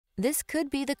This could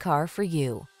be the car for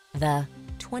you. The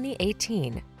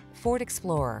 2018 Ford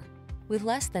Explorer. With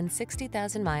less than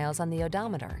 60,000 miles on the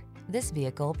odometer, this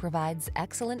vehicle provides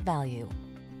excellent value.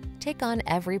 Take on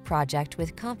every project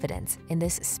with confidence in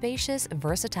this spacious,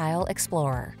 versatile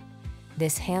Explorer.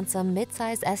 This handsome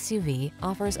midsize SUV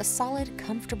offers a solid,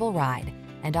 comfortable ride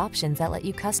and options that let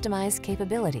you customize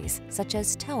capabilities such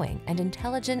as towing and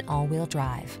intelligent all-wheel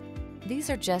drive. These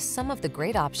are just some of the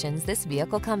great options this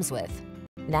vehicle comes with: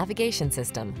 navigation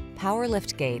system, power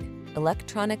liftgate,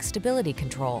 electronic stability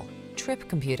control, trip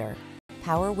computer,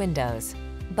 power windows,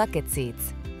 bucket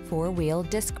seats, four-wheel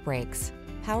disc brakes,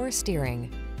 power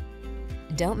steering.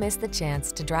 Don't miss the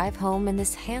chance to drive home in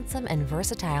this handsome and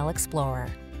versatile Explorer.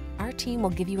 Our team will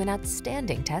give you an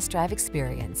outstanding test drive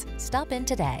experience. Stop in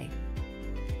today.